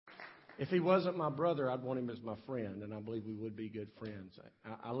If he wasn't my brother, I'd want him as my friend, and I believe we would be good friends.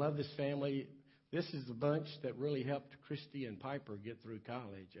 I love this family. This is the bunch that really helped Christy and Piper get through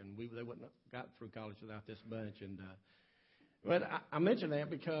college, and they wouldn't have got through college without this bunch. But I mention that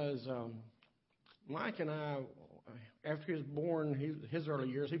because Mike and I, after he was born, his early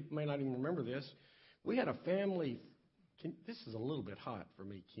years, he may not even remember this, we had a family. This is a little bit hot for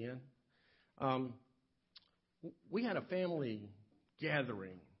me, Ken. We had a family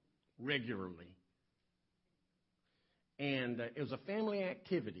gathering regularly. And it was a family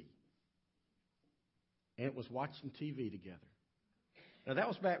activity. And it was watching TV together. Now, that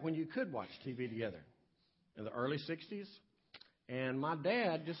was back when you could watch TV together in the early 60s. And my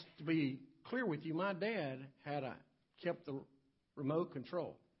dad, just to be clear with you, my dad kept the remote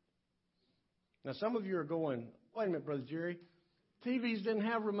control. Now, some of you are going, wait a minute, Brother Jerry. TVs didn't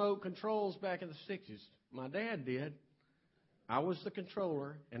have remote controls back in the 60s. My dad did. I was the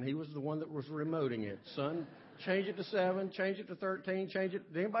controller, and he was the one that was remoting it. Son, change it to 7, change it to 13, change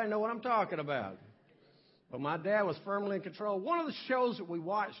it. Does anybody know what I'm talking about? But my dad was firmly in control. One of the shows that we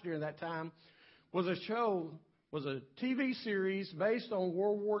watched during that time was a TV series based on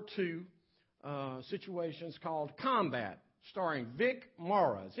World War II situations called Combat, starring Vic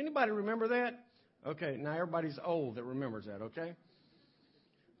Morrow. Does anybody remember that? Okay, now everybody's old that remembers that, okay?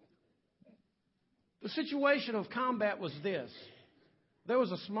 The situation of Combat was this. There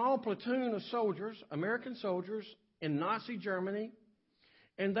was a small platoon of soldiers, American soldiers, in Nazi Germany,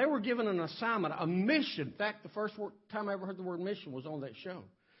 and they were given an assignment, a mission. In fact, the first time I ever heard the word mission was on that show.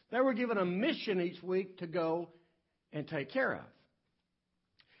 They were given a mission each week to go and take care of.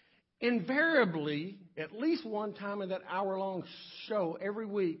 Invariably, at least one time in that hour-long show every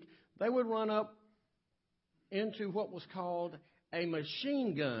week, they would run up into what was called a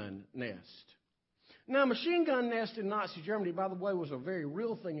machine gun nest. Now, a machine gun nest in Nazi Germany, by the way, was a very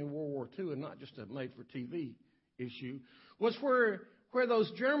real thing in World War II and not just a made-for-TV issue, was where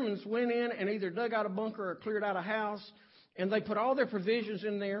those Germans went in and either dug out a bunker or cleared out a house, and they put all their provisions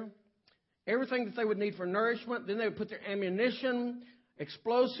in there, everything that they would need for nourishment. Then they would put their ammunition,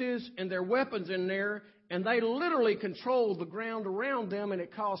 explosives, and their weapons in there, and they literally controlled the ground around them, and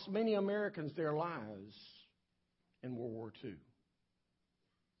it cost many Americans their lives in World War II.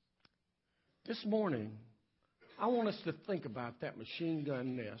 This morning, I want us to think about that machine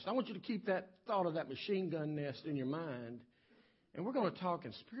gun nest. I want you to keep that thought of that machine gun nest in your mind. And we're going to talk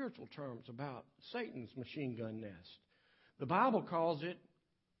in spiritual terms about Satan's machine gun nest. The Bible calls it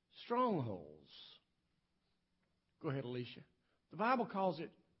strongholds. Go ahead, Alicia. The Bible calls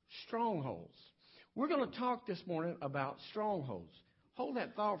it strongholds. We're going to talk this morning about strongholds. Hold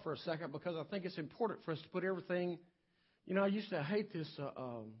that thought for a second because I think it's important for us to put everything. You know, I used to hate this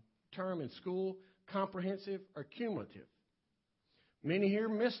term in school, comprehensive or cumulative. Many here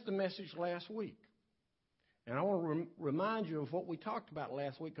missed the message last week. And I want to remind you of what we talked about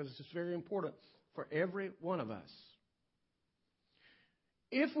last week because it's very important for every one of us.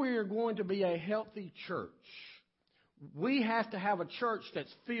 If we are going to be a healthy church, we have to have a church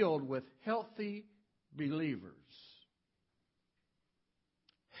that's filled with healthy believers.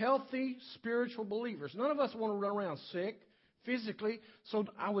 Healthy spiritual believers. None of us want to run around sick physically, so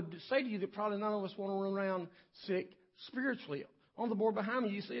I would say to you that probably none of us want to run around sick spiritually. On the board behind me,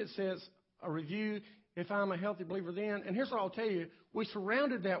 you see it says a review, if I'm a healthy believer then. And here's what I'll tell you. We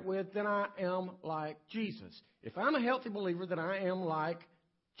surrounded that with, then I am like Jesus. If I'm a healthy believer, then I am like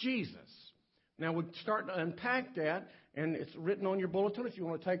Jesus. Now, we're starting to unpack that, and it's written on your bulletin if you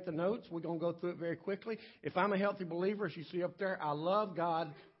want to take the notes. We're going to go through it very quickly. If I'm a healthy believer, as you see up there, I love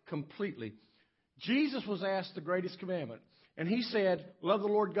God completely. Jesus was asked the greatest commandment. And he said, love the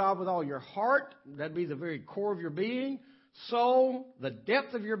Lord God with all your heart. That'd be the very core of your being. Soul, the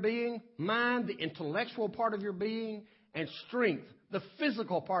depth of your being. Mind, the intellectual part of your being. And strength, the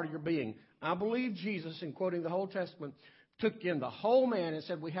physical part of your being. I believe Jesus, in quoting the whole Testament, took in the whole man and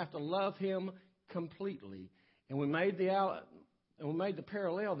said we have to love him completely. And we made the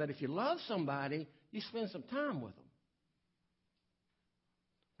parallel that if you love somebody, you spend some time with them.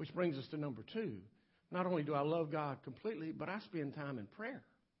 Which brings us to number 2. Not only do I love God completely, but I spend time in prayer.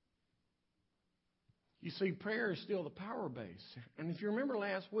 You see, prayer is still the power base. And if you remember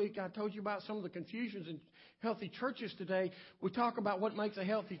last week, I told you about some of the confusions in healthy churches today. We talk about what makes a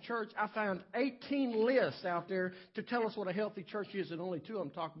healthy church. I found 18 lists out there to tell us what a healthy church is, and only 2 of them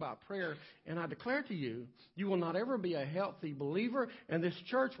talk about prayer. And I declare to you, you will not ever be a healthy believer, and this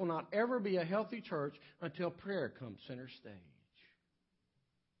church will not ever be a healthy church until prayer comes center stage.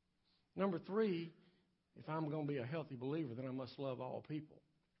 Number 3, if I'm going to be a healthy believer, then I must love all people.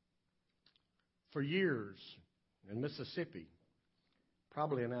 For years in Mississippi,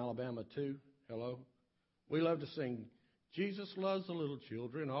 Probably in Alabama too. Hello. We love to sing, Jesus loves the little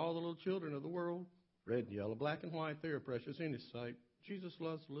children, all the little children of the world. Red and yellow, black and white, they are precious in His sight. Jesus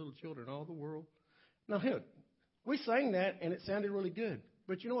loves the little children, all the world. Now, look, we sang that and it sounded really good.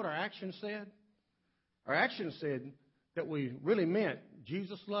 But you know what our actions said? Our actions said that we really meant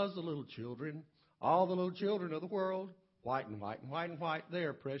Jesus loves the little children, all the little children of the world. White and white and white and white, they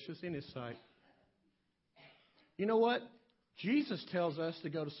are precious in His sight. You know what? Jesus tells us to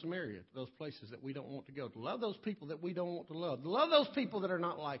go to Samaria, to those places that we don't want to go, to love those people that we don't want to love, to love those people that are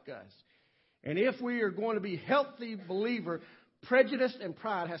not like us. And if we are going to be healthy believer, prejudice and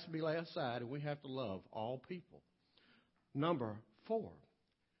pride has to be laid aside, and we have to love all people. Number 4,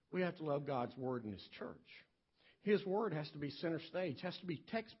 we have to love God's Word in His church. His Word has to be center stage, has to be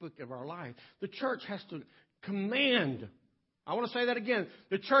textbook of our life. The church has to command. I want to say that again.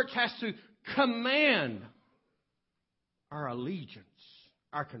 The church has to command our allegiance,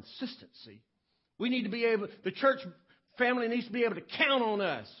 our consistency. We need to be able, the church family needs to be able to count on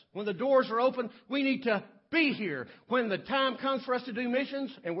us. When the doors are open, we need to be here. When the time comes for us to do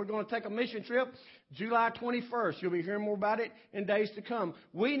missions, and we're going to take a mission trip, July 21st, you'll be hearing more about it in days to come.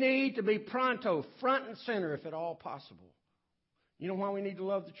 We need to be pronto, front and center, if at all possible. You know why we need to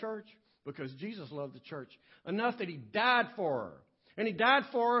love the church? Because Jesus loved the church enough that He died for her. And He died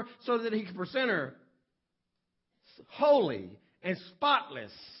for her so that He could present her holy and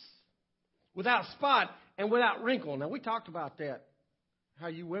spotless, without spot and without wrinkle. Now, we talked about that, how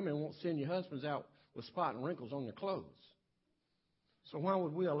you women won't send your husbands out with spot and wrinkles on their clothes. So why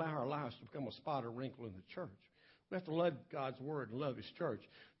would we allow our lives to become a spot or wrinkle in the church? We have to love God's Word and love His church.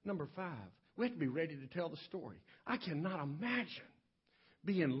 Number 5, we have to be ready to tell the story. I cannot imagine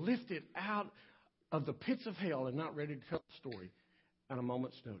being lifted out of the pits of hell and not ready to tell the story at a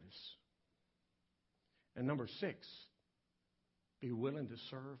moment's notice. And number 6, be willing to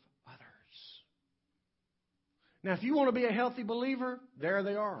serve others. Now, if you want to be a healthy believer, there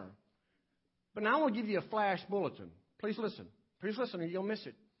they are. But now I want to give you a flash bulletin. Please listen. Please listen or you'll miss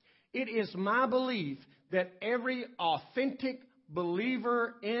it. It is my belief that every authentic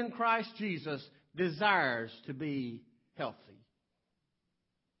believer in Christ Jesus desires to be healthy.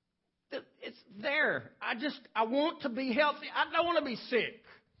 It's there. I want to be healthy. I don't want to be sick.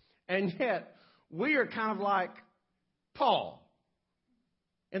 And yet, we are kind of like Paul.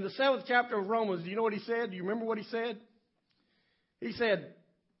 In the 7th chapter of Romans, do you know what he said? Do you remember what he said? He said,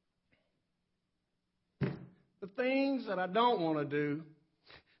 the things that I don't want to do,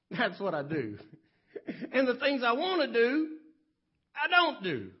 that's what I do. And the things I want to do, I don't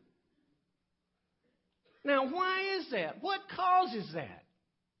do. Now, why is that? What causes that?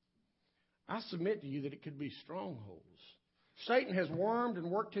 I submit to you that it could be strongholds. Satan has wormed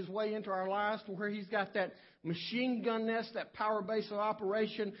and worked his way into our lives to where he's got that machine gun nest, that power base of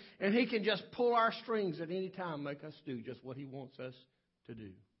operation, and he can just pull our strings at any time, make us do just what he wants us to do.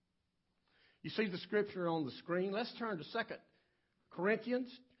 You see the scripture on the screen. Let's turn to 2 Corinthians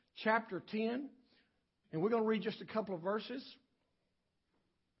chapter 10, and we're going to read just a couple of verses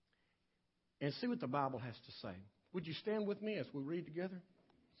and see what the Bible has to say. Would you stand with me as we read together?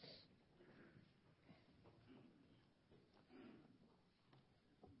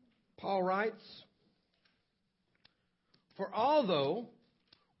 Paul writes, for although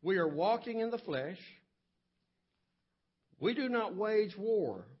we are walking in the flesh, we do not wage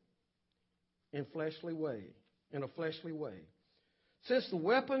war in a fleshly way. Since the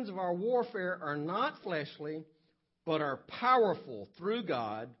weapons of our warfare are not fleshly, but are powerful through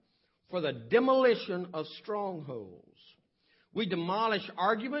God for the demolition of strongholds. We demolish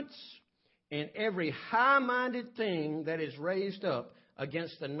arguments and every high-minded thing that is raised up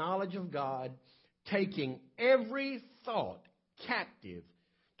against the knowledge of God, taking every thought captive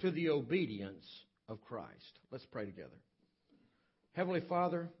to the obedience of Christ. Let's pray together. Heavenly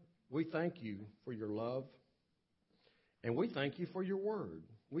Father, we thank you for your love, and we thank you for your word.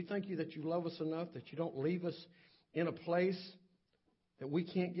 We thank you that you love us enough that you don't leave us in a place that we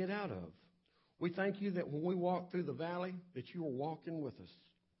can't get out of. We thank you that when we walk through the valley, that you are walking with us.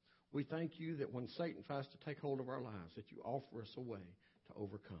 We thank you that when Satan tries to take hold of our lives, that you offer us a way to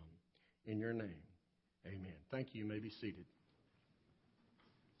overcome. In your name, amen. Thank you. You may be seated.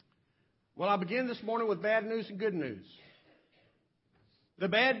 Well, I begin this morning with bad news and good news. The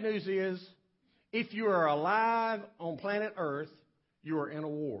bad news is, if you are alive on planet Earth, you are in a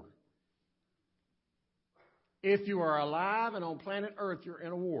war. If you are alive and on planet Earth, you're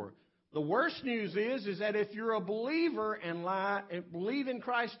in a war. The worst news is that if you're a believer and believe in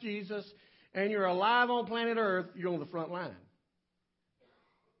Christ Jesus and you're alive on planet Earth, you're on the front line.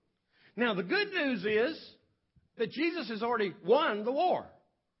 Now, the good news is that Jesus has already won the war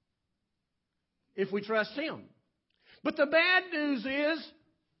if we trust Him. But the bad news is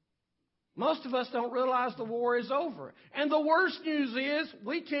most of us don't realize the war is over. And the worst news is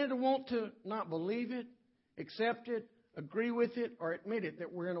we tend to want to not believe it, accept it, agree with it, or admit it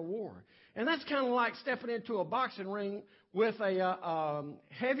that we're in a war. And that's kind of like stepping into a boxing ring with a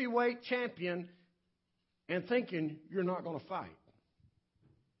heavyweight champion and thinking you're not going to fight.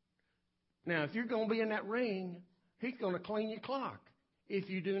 Now, if you're going to be in that ring, he's going to clean your clock if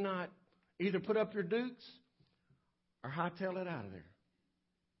you do not either put up your dukes or hightail it out of there.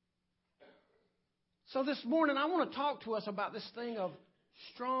 So this morning, I want to talk to us about this thing of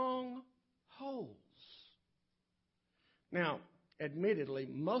strongholds. Now, admittedly,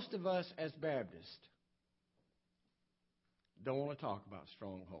 most of us as Baptists don't want to talk about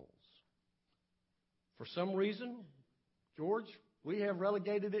strongholds. For some reason, George, we have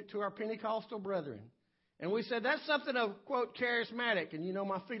relegated it to our Pentecostal brethren. And we said that's something of, quote, charismatic. And you know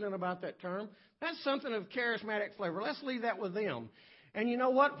my feeling about that term. That's something of charismatic flavor. Let's leave that with them. And you know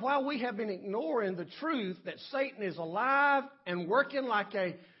what? While we have been ignoring the truth that Satan is alive and working like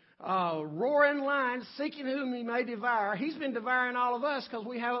a roaring lion, seeking whom he may devour, he's been devouring all of us because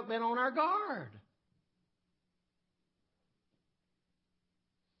we haven't been on our guard.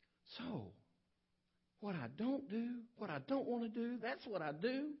 So, what I don't do, what I don't want to do, that's what I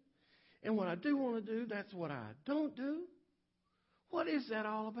do. And what I do want to do, that's what I don't do. What is that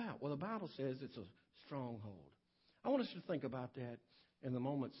all about? Well, the Bible says it's a stronghold. I want us to think about that in the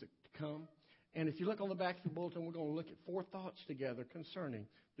moments that come. And if you look on the back of the bulletin, we're going to look at 4 thoughts together concerning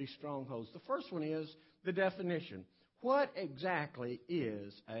these strongholds. The first one is the definition. What exactly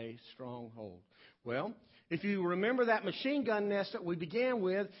is a stronghold? Well, if you remember that machine gun nest that we began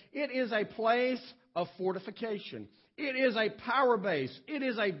with, it is a place of fortification. It is a power base. It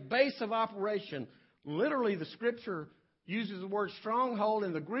is a base of operation. Literally, the Scripture uses the word stronghold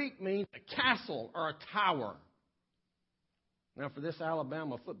in the Greek means a castle or a tower. Now, for this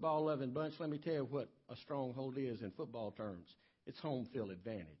Alabama football-loving bunch, let me tell you what a stronghold is in football terms. It's home field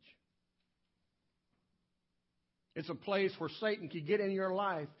advantage. It's a place where Satan can get in your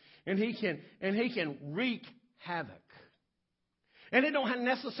life and he can wreak havoc. And it don't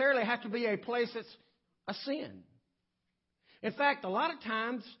necessarily have to be a place that's a sin. In fact, a lot of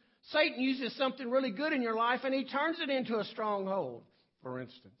times Satan uses something really good in your life and he turns it into a stronghold. For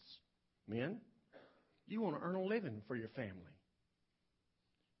instance, men, you want to earn a living for your family.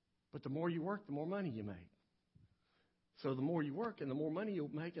 But the more you work, the more money you make. So the more you work and the more money you'll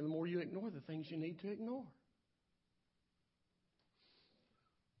make and the more you ignore the things you need to ignore.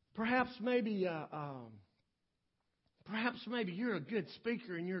 Perhaps maybe you're a good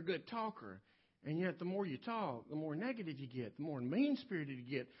speaker and you're a good talker. And yet the more you talk, the more negative you get, the more mean-spirited you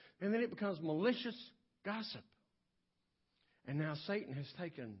get. And then it becomes malicious gossip. And now Satan has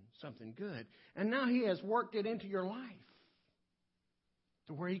taken something good. And now he has worked it into your life.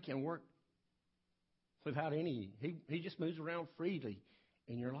 To where he can work without any, he just moves around freely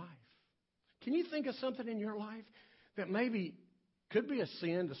in your life. Can you think of something in your life that maybe could be a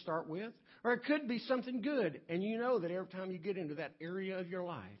sin to start with? Or it could be something good. And you know that every time you get into that area of your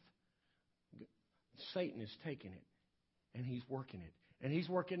life, Satan is taking it and he's working it. And he's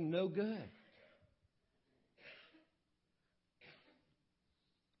working no good.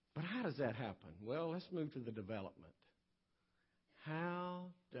 But how does that happen? Well, let's move to the development.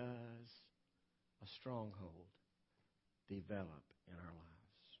 How does a stronghold develop in our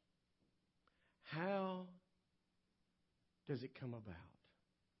lives? How does it come about?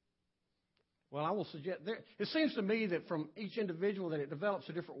 Well, I will suggest, it seems to me that from each individual that it develops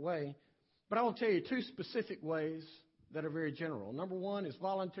a different way, but I will tell you 2 specific ways that are very general. Number 1 is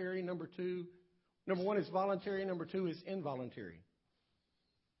voluntary. Number 2 is voluntary. Number 2 is involuntary.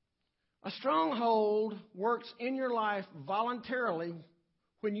 A stronghold works in your life voluntarily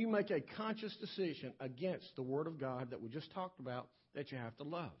when you make a conscious decision against the Word of God that we just talked about that you have to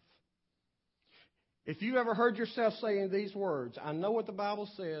love. If you ever heard yourself saying these words, I know what the Bible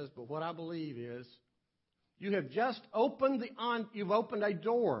says, but what I believe is, you have just opened you've opened a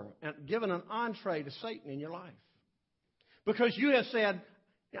door and given an entree to Satan in your life. Because you have said,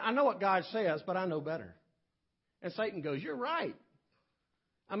 I know what God says, but I know better. And Satan goes, you're right.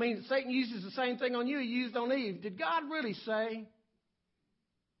 I mean, Satan uses the same thing on you he used on Eve. Did God really say?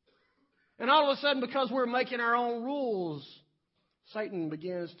 And all of a sudden, because we're making our own rules, Satan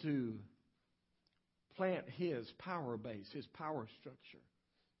begins to plant his power base, his power structure.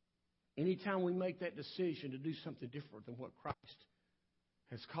 Anytime we make that decision to do something different than what Christ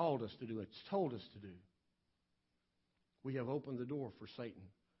has called us to do, it's told us to do, we have opened the door for Satan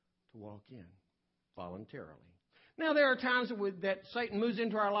to walk in voluntarily. Now, there are times that Satan moves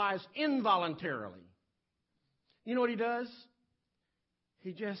into our lives involuntarily. You know what he does?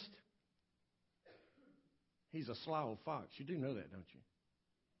 He's a sly old fox. You do know that, don't you?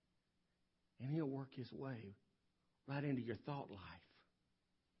 And he'll work his way right into your thought life.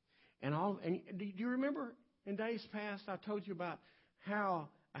 And do you remember in days past I told you about how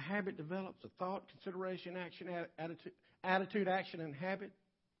a habit develops? A thought, consideration, action, attitude, action, and habit.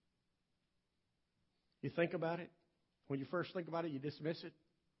 You think about it. When you first think about it, you dismiss it.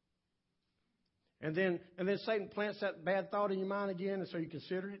 And then Satan plants that bad thought in your mind again, and so you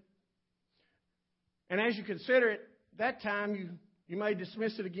consider it. And as you consider it, that time you may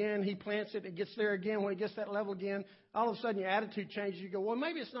dismiss it again. He plants it. It gets there again. When it gets that level again, all of a sudden your attitude changes. You go, well,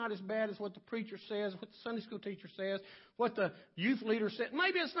 maybe it's not as bad as what the preacher says, what the Sunday school teacher says, what the youth leader said.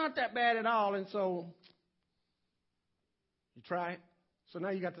 Maybe it's not that bad at all. And so you try it. So now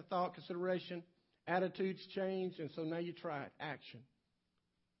you got the thought, consideration, attitudes change. And so now you try it, action.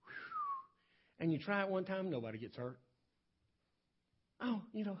 And you try it one time, nobody gets hurt. Oh,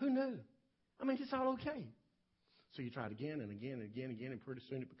 who knew? I mean, it's all okay. So you try it again and again and again and again, and pretty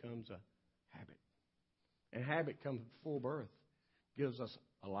soon it becomes a habit. And habit comes with full birth, gives us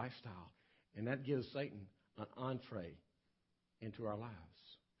a lifestyle. And that gives Satan an entree into our lives.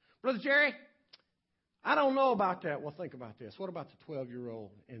 Brother Jerry, I don't know about that. Well, think about this. What about the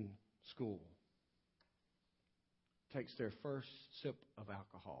 12-year-old in school? Takes their first sip of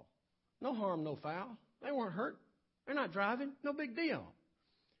alcohol. No harm, no foul. They weren't hurt. They're not driving. No big deal.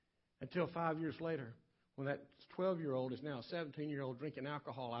 Until 5 years later, when that 12-year-old is now a 17-year-old drinking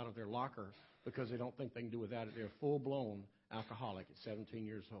alcohol out of their locker because they don't think they can do without it. They're a full-blown alcoholic at 17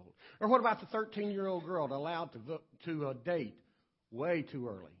 years old. Or what about the 13-year-old girl allowed to date way too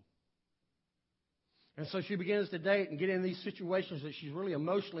early? And so she begins to date and get in these situations that she's really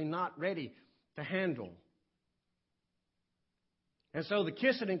emotionally not ready to handle. And so the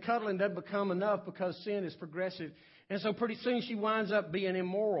kissing and cuddling doesn't become enough because sin is progressive. And so pretty soon she winds up being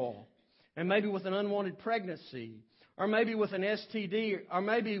immoral. And maybe with an unwanted pregnancy. Or maybe with an STD. Or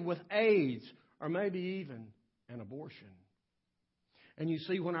maybe with AIDS. Or maybe even an abortion. And you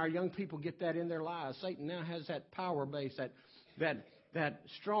see, when our young people get that in their lives, Satan now has that power base, that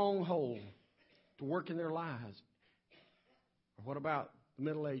stronghold to work in their lives. Or what about the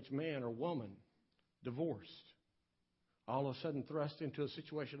middle-aged man or woman, divorced? All of a sudden thrust into a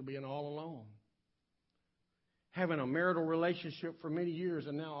situation of being all alone. Having a marital relationship for many years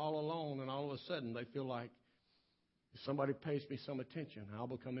and now all alone, and all of a sudden they feel like if somebody pays me some attention, I'll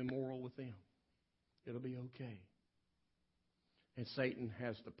become immoral with them. It'll be okay. And Satan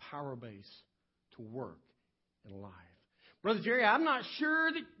has the power base to work in life. Brother Jerry, I'm not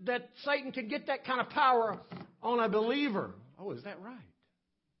sure that Satan can get that kind of power on a believer. Oh, is that right?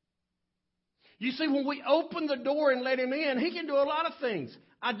 You see, when we open the door and let him in, he can do a lot of things.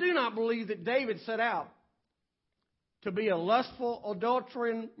 I do not believe that David set out to be a lustful,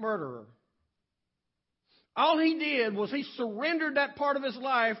 adulterous murderer. All he did was he surrendered that part of his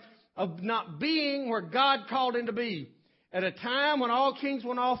life of not being where God called him to be. At a time when all kings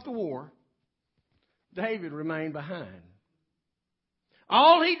went off to war, David remained behind.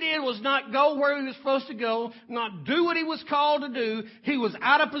 All he did was not go where he was supposed to go, not do what he was called to do. He was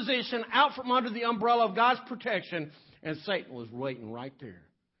out of position, out from under the umbrella of God's protection, and Satan was waiting right there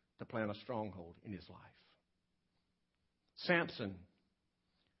to plant a stronghold in his life. Samson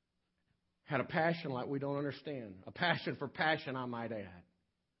had a passion like we don't understand. A passion for passion, I might add.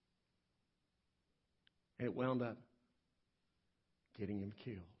 And it wound up getting him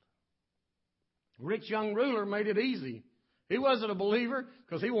killed. A rich young ruler made it easy. He wasn't a believer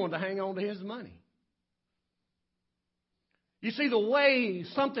because he wanted to hang on to his money. You see, the way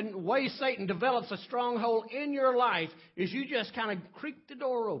Satan develops a stronghold in your life is you just kind of creak the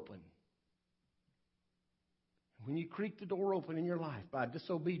door open. When you creak the door open in your life by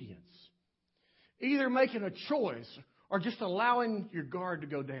disobedience, either making a choice or just allowing your guard to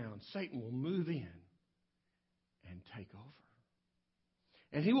go down, Satan will move in and take over.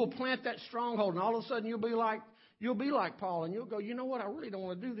 And he will plant that stronghold, and all of a sudden you'll be like Paul, and you'll go, you know what, I really don't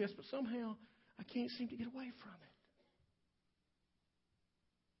want to do this, but somehow I can't seem to get away from it.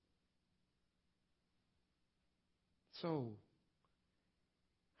 So,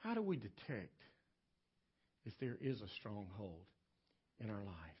 how do we detect if there is a stronghold in our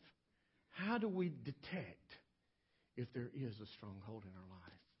life? How do we detect if there is a stronghold in our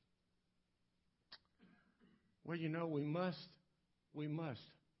life? Well, we must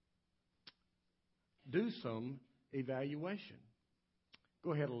do some evaluation.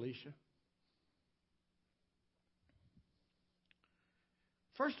 Go ahead, Alicia.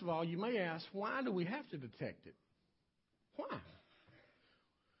 First of all, you may ask, why do we have to detect it? Why?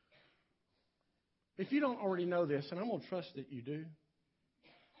 If you don't already know this, and I'm going to trust that you do,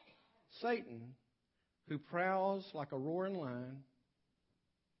 Satan, who prowls like a roaring lion,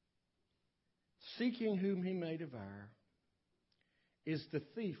 seeking whom he may devour, is the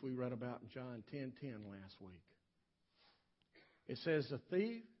thief we read about in John 10:10 last week. It says the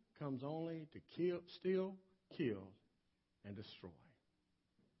thief comes only to kill, steal, kill, and destroy.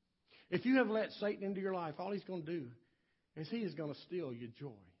 If you have let Satan into your life, all he's going to do is he is going to steal your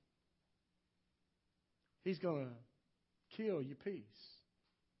joy. He's going to kill your peace.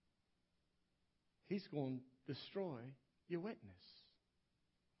 He's going to destroy your witness.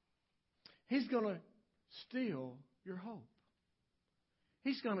 He's going to steal your hope.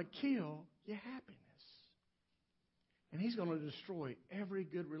 He's going to kill your happiness. And he's going to destroy every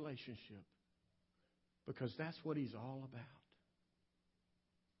good relationship because that's what he's all about.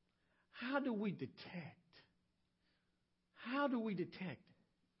 How do we detect? How do we detect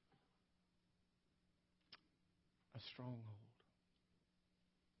a stronghold?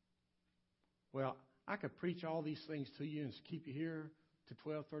 Well, I could preach all these things to you and keep you here to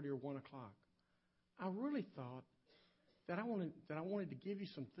 12:30 or 1 o'clock. I really thought that I wanted to give you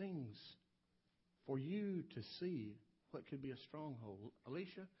some things for you to see what could be a stronghold.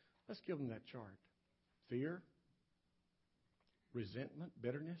 Alicia, let's give them that chart. Fear, resentment,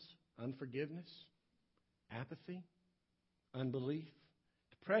 bitterness, unforgiveness, apathy, unbelief,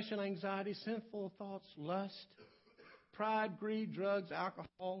 depression, anxiety, sinful thoughts, lust, pride, greed, drugs,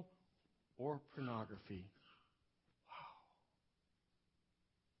 alcohol, or pornography. Wow.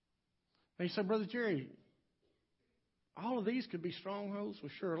 And you said, Brother Jerry, all of these could be strongholds?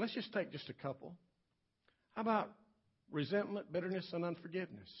 Well, sure. Let's just take just a couple. How about resentment, bitterness, and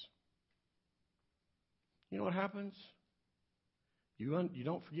unforgiveness? You know what happens? You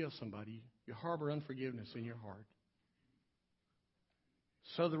don't forgive somebody. You harbor unforgiveness in your heart.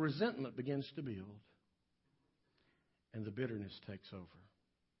 So the resentment begins to build, and the bitterness takes over.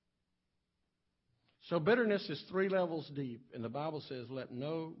 So bitterness is 3 levels deep, and the Bible says, let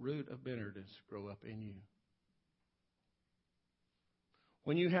no root of bitterness grow up in you.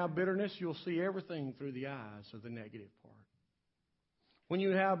 When you have bitterness, you'll see everything through the eyes of the negative part. When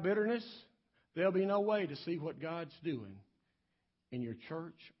you have bitterness, there'll be no way to see what God's doing in your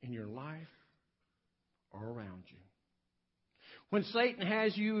church, in your life, or around you. When Satan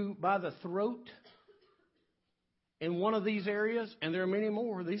has you by the throat in one of these areas, and there are many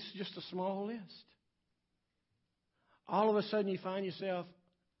more, this is just a small list. All of a sudden you find yourself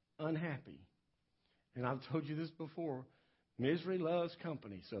unhappy. And I've told you this before. Misery loves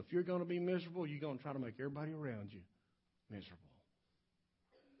company. So if you're going to be miserable, you're going to try to make everybody around you miserable.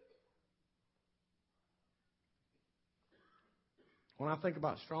 When I think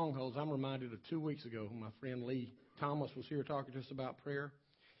about strongholds, I'm reminded of 2 weeks ago when my friend Lee Thomas was here talking to us about prayer.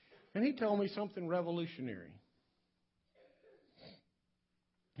 And he told me something revolutionary.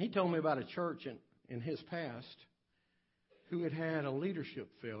 He told me about a church in his past who had had a leadership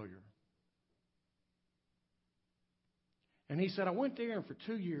failure. And he said, I went there, and for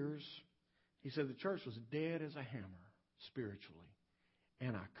 2 years, he said, the church was dead as a hammer spiritually.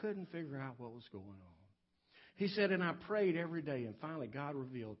 And I couldn't figure out what was going on. He said, and I prayed every day, and finally God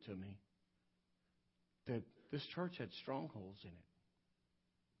revealed to me that this church had strongholds in it.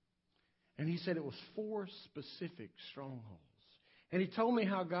 And he said it was 4 specific strongholds. And he told me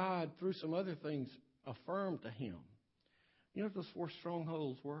how God, through some other things, affirmed to him. You know what those 4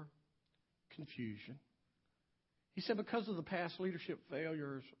 strongholds were? Confusion. He said because of the past leadership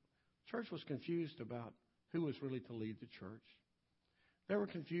failures, the church was confused about who was really to lead the church. They were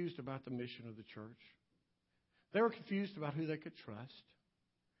confused about the mission of the church. They were confused about who they could trust.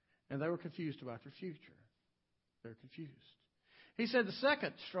 And they were confused about their future. They're confused. He said the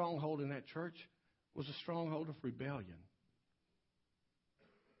second stronghold in that church was a stronghold of rebellion.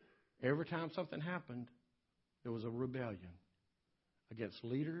 Every time something happened, there was a rebellion against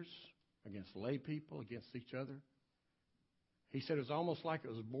leaders, against lay people, against each other. He said it was almost like it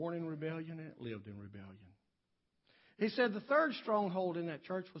was born in rebellion and it lived in rebellion. He said the third stronghold in that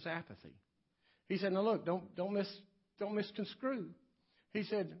church was apathy. He said, now look, don't misconstrue. He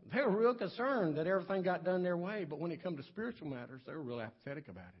said they were real concerned that everything got done their way, but when it come to spiritual matters, they were real apathetic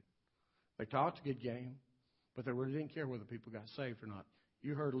about it. They talked a good game, but they really didn't care whether people got saved or not.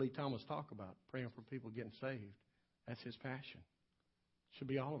 You heard Lee Thomas talk about praying for people getting saved. That's his passion. It should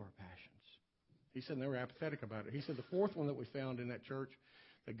be all of our passions. He said they were apathetic about it. He said the fourth one that we found in that church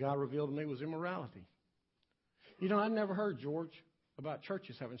that God revealed to me was immorality. You know, I never heard, George, about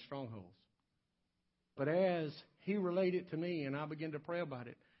churches having strongholds. But as he relayed it to me and I began to pray about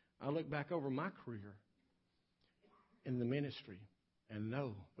it, I looked back over my career. in the ministry and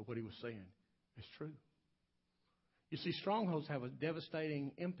know that what he was saying is true. You see, strongholds have a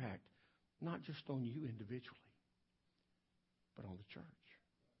devastating impact, not just on you individually, but on the church.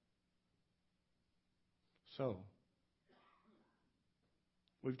 So,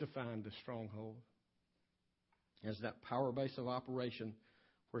 we've defined the stronghold as that power base of operation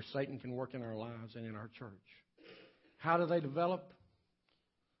where Satan can work in our lives and in our church. How do they develop?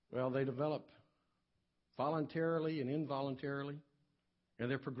 Well, they develop voluntarily and involuntarily,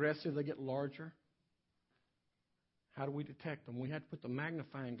 and they're progressive. They get larger. How do we detect them? We have to put the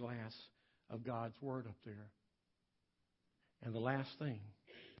magnifying glass of God's Word up there. And the last thing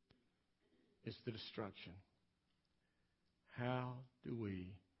is the destruction. How do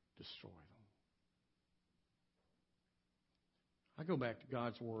we destroy them? I go back to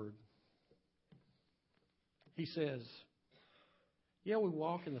God's Word. He says, yeah, we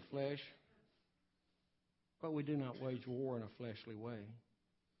walk in the flesh, but we do not wage war in a fleshly way.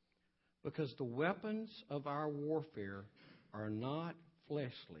 Because the weapons of our warfare are not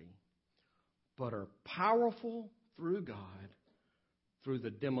fleshly, but are powerful through God, through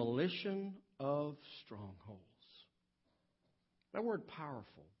the demolition of strongholds. That word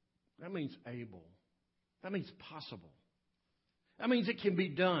powerful, that means able. That means possible. That means it can be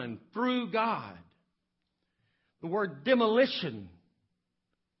done through God. The word demolition,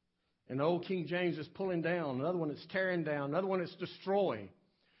 in the Old King James, is pulling down. Another one is tearing down. Another one is destroy.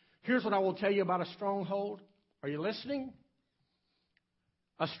 Here's what I will tell you about a stronghold. Are you listening?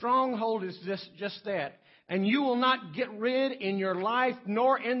 A stronghold is just that. And you will not get rid in your life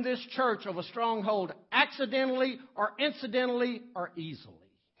nor in this church of a stronghold accidentally or incidentally or easily.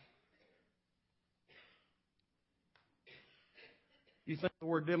 You think the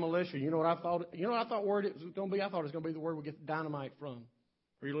word demolition, you know what I thought word it was going to be? I thought it was going to be the word we get dynamite from.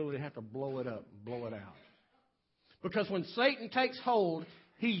 Where you literally have to blow it up, blow it out. Because when Satan takes hold,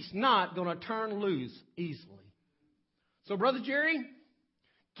 he's not going to turn loose easily. So, Brother Jerry,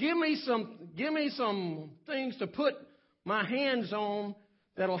 give me some things to put my hands on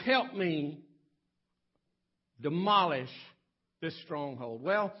that'll help me demolish this stronghold.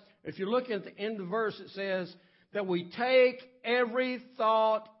 Well, if you look at the end of the verse, it says that we take every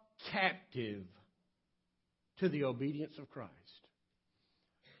thought captive to the obedience of Christ.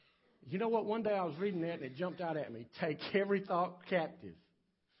 You know what? One day I was reading that and it jumped out at me. Take every thought captive.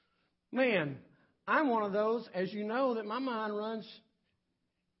 Man, I'm one of those, as you know, that my mind runs.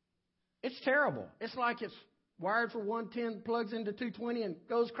 It's terrible. It's like it's wired for 110, plugs into 220, and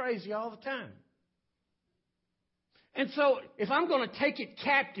goes crazy all the time. And so, if I'm going to take it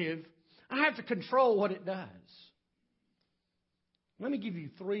captive, I have to control what it does. Let me give you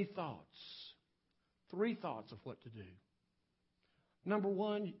three thoughts. Three thoughts of what to do. Number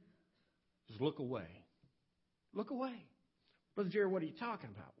one is look away. Look away. Brother Jerry, what are you talking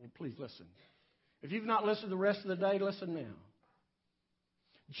about? Well, please listen. If you've not listened the rest of the day, listen now.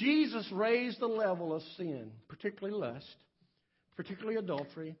 Jesus raised the level of sin, particularly lust, particularly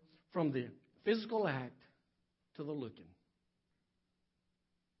adultery, from the physical act to the looking.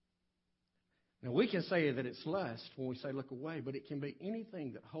 Now, we can say that it's lust when we say look away, but it can be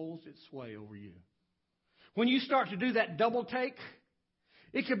anything that holds its sway over you. When you start to do that double take,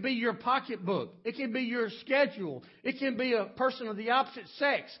 it could be your pocketbook. It can be your schedule. It can be a person of the opposite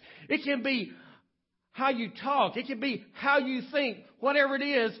sex. It can be how you talk. It can be how you think. Whatever it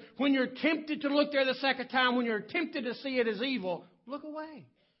is, when you're tempted to look there the second time, when you're tempted to see it as evil, look away.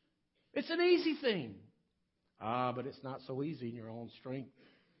 It's an easy thing. But it's not so easy in your own strength.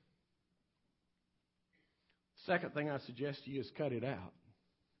 Second thing I suggest to you is cut it out.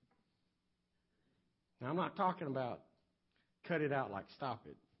 Now, I'm not talking about cut it out like stop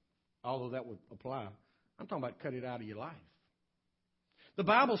it, although that would apply. I'm talking about cut it out of your life. The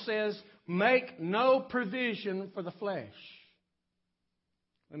Bible says, make no provision for the flesh.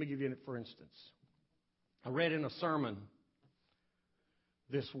 Let me give you for instance. I read in a sermon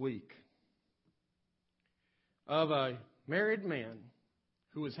this week of a married man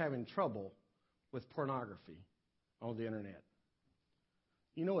who was having trouble with pornography on the internet.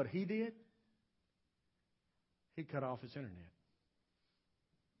 You know what he did? He cut off his internet.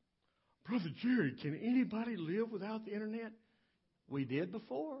 Brother Jerry, can anybody live without the internet? We did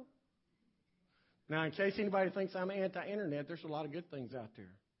before. Now, in case anybody thinks I'm anti-internet, there's a lot of good things out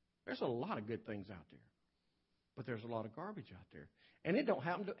there. There's a lot of good things out there. But there's a lot of garbage out there. And it don't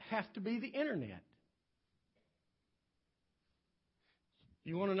have to be the internet.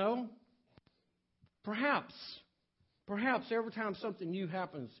 You want to know? Perhaps every time something new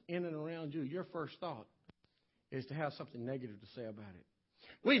happens in and around you, your first thought is to have something negative to say about it.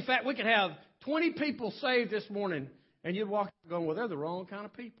 In fact, we could have 20 people saved this morning, And you'd walk going, well, they're the wrong kind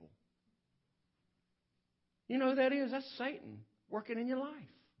of people. You know who that is? That's Satan working in your life.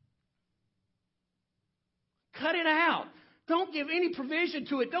 Cut it out. Don't give any provision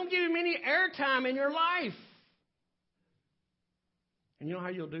to it. Don't give him any airtime in your life. And you know how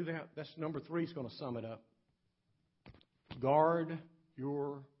you'll do that? That's number 3 is going to sum it up. Guard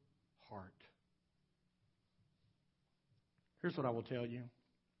your heart. Here's what I will tell you.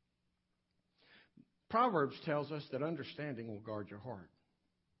 Proverbs tells us that understanding will guard your heart.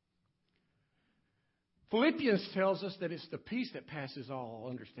 Philippians tells us that it's the peace that passes all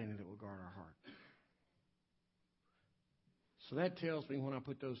understanding that will guard our heart. So that tells me when I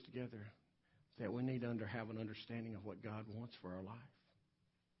put those together that we need to have an understanding of what God wants for our life.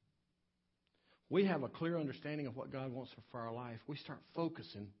 We have a clear understanding of what God wants for our life. We start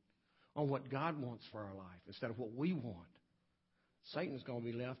focusing on what God wants for our life instead of what we want. Satan's going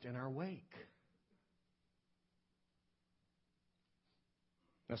to be left in our wake.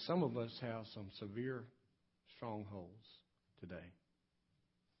 Now, some of us have some severe strongholds today.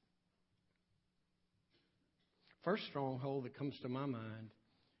 First stronghold that comes to my mind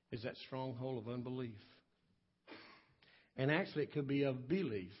is that stronghold of unbelief. And actually, it could be of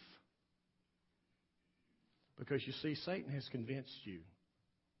belief. Because you see, Satan has convinced you.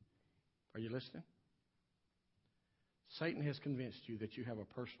 Are you listening? Satan has convinced you that you have a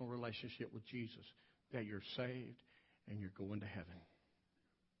personal relationship with Jesus, that you're saved and you're going to heaven.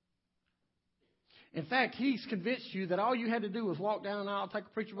 In fact, he's convinced you that all you had to do was walk down an aisle, take a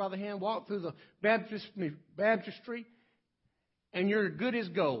preacher by the hand, walk through the baptistry, and you're good as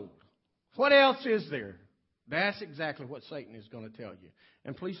gold. What else is there? That's exactly what Satan is going to tell you.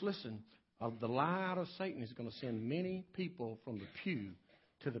 And please listen, the lie out of Satan is going to send many people from the pew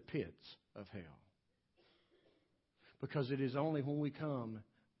to the pits of hell. Because it is only when we come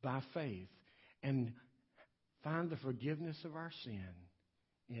by faith and find the forgiveness of our sin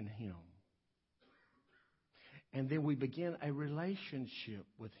in Him. And then we begin a relationship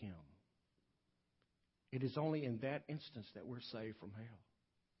with Him. It is only in that instance that we're saved from hell.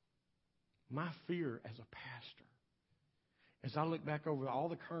 My fear as a pastor, as I look back over all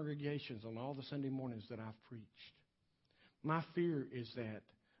the congregations on all the Sunday mornings that I've preached, my fear is that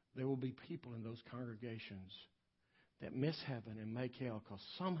there will be people in those congregations that miss heaven and make hell because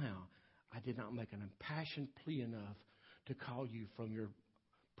somehow I did not make an impassioned plea enough to call you from your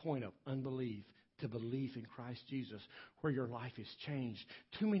point of unbelief to belief in Christ Jesus, where your life is changed.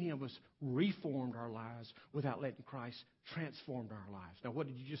 Too many of us reformed our lives without letting Christ transform our lives. Now, what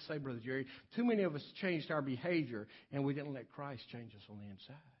did you just say, Brother Jerry? Too many of us changed our behavior, and we didn't let Christ change us on the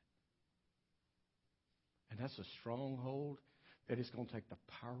inside. And that's a stronghold that is going to take the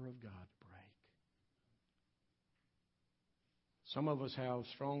power of God to break. Some of us have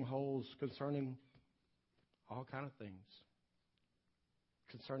strongholds concerning all kind of things.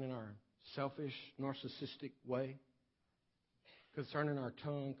 Concerning our selfish, narcissistic way. Concerning our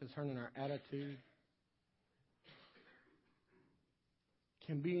tongue, concerning our attitude.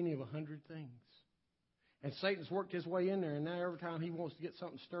 Can be any of 100 things. And Satan's worked his way in there, and now every time he wants to get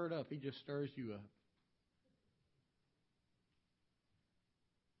something stirred up, he just stirs you up.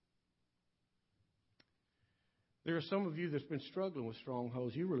 There are some of you that's been struggling with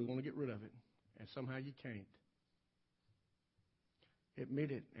strongholds. You really want to get rid of it, and somehow you can't.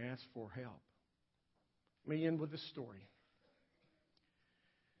 Admit it and ask for help. Let me end with this story.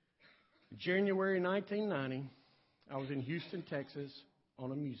 January 1990, I was in Houston, Texas,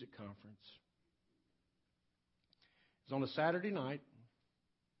 on a music conference. It was on a Saturday night.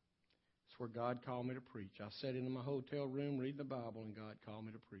 It's where God called me to preach. I sat in my hotel room reading the Bible, and God called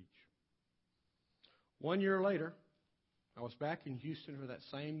me to preach. 1 year later, I was back in Houston for that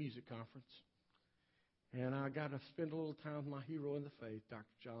same music conference. And I got to spend a little time with my hero in the faith, Dr.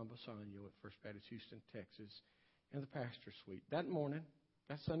 John Bassanio at First Baptist Houston, Texas, in the pastor's suite. That morning,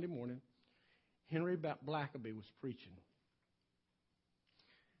 that Sunday morning, Henry Blackaby was preaching.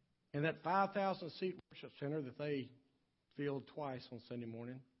 In that 5,000-seat worship center that they filled twice on Sunday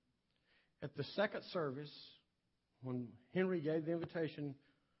morning, at the second service, when Henry gave the invitation,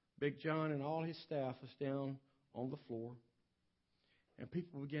 Big John and all his staff was down on the floor, and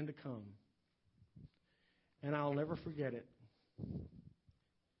people began to come. And I'll never forget it.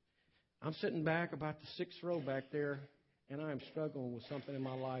 I'm sitting back about the 6th row back there, and I am struggling with something in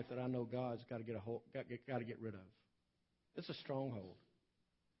my life that I know God's got to get rid of. It's a stronghold.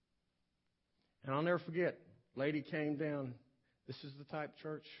 And I'll never forget, lady came down. This is the type of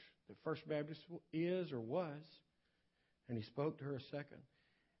church that First Baptist is or was. And he spoke to her a second.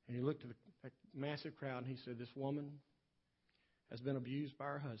 And he looked at that massive crowd, and he said, this woman has been abused by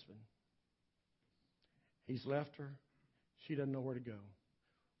her husband. He's left her. She doesn't know where to go.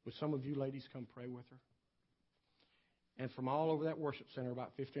 Would some of you ladies come pray with her? And from all over that worship center,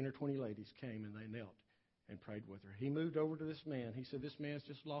 about 15 or 20 ladies came and they knelt and prayed with her. He moved over to this man. He said, this man's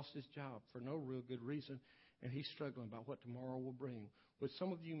just lost his job for no real good reason, and he's struggling about what tomorrow will bring. Would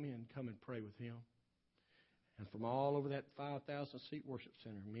some of you men come and pray with him? And from all over that 5,000-seat worship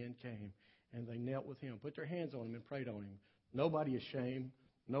center, men came and they knelt with him, put their hands on him and prayed on him. Nobody ashamed,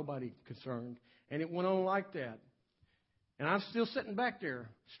 nobody concerned. And it went on like that. And I'm still sitting back there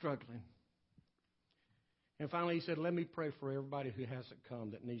struggling. And finally he said, let me pray for everybody who hasn't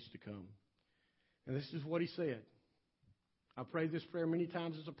come that needs to come. And this is what he said. I prayed this prayer many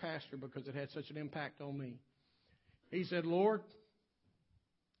times as a pastor because it had such an impact on me. He said, Lord,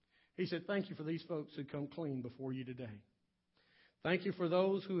 he said, thank you for these folks who come clean before you today. Thank you for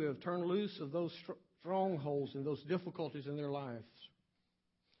those who have turned loose of those strongholds and those difficulties in their lives.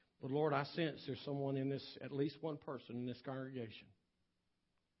 But Lord, I sense there's someone in this, at least one person in this congregation,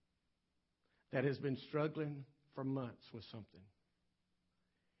 that has been struggling for months with something.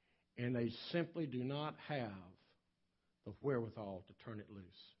 And they simply do not have the wherewithal to turn it loose.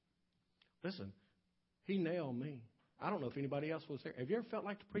 Listen, he nailed me. I don't know if anybody else was there. Have you ever felt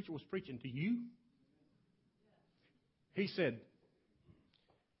like the preacher was preaching to you? He said,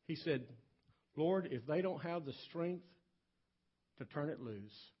 Lord, if they don't have the strength to turn it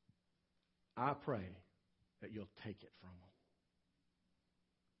loose, I pray that you'll take it from them.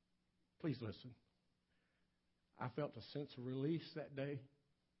 Please listen. I felt a sense of release that day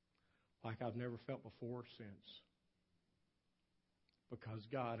like I've never felt before or since, because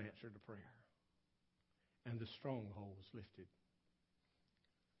God answered the prayer and the stronghold was lifted.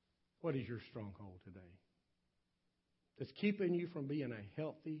 What is your stronghold today that's keeping you from being a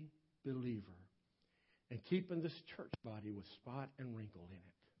healthy believer and keeping this church body with spot and wrinkle in it?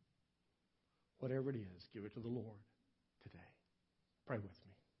 Whatever it is, give it to the Lord today. Pray with me.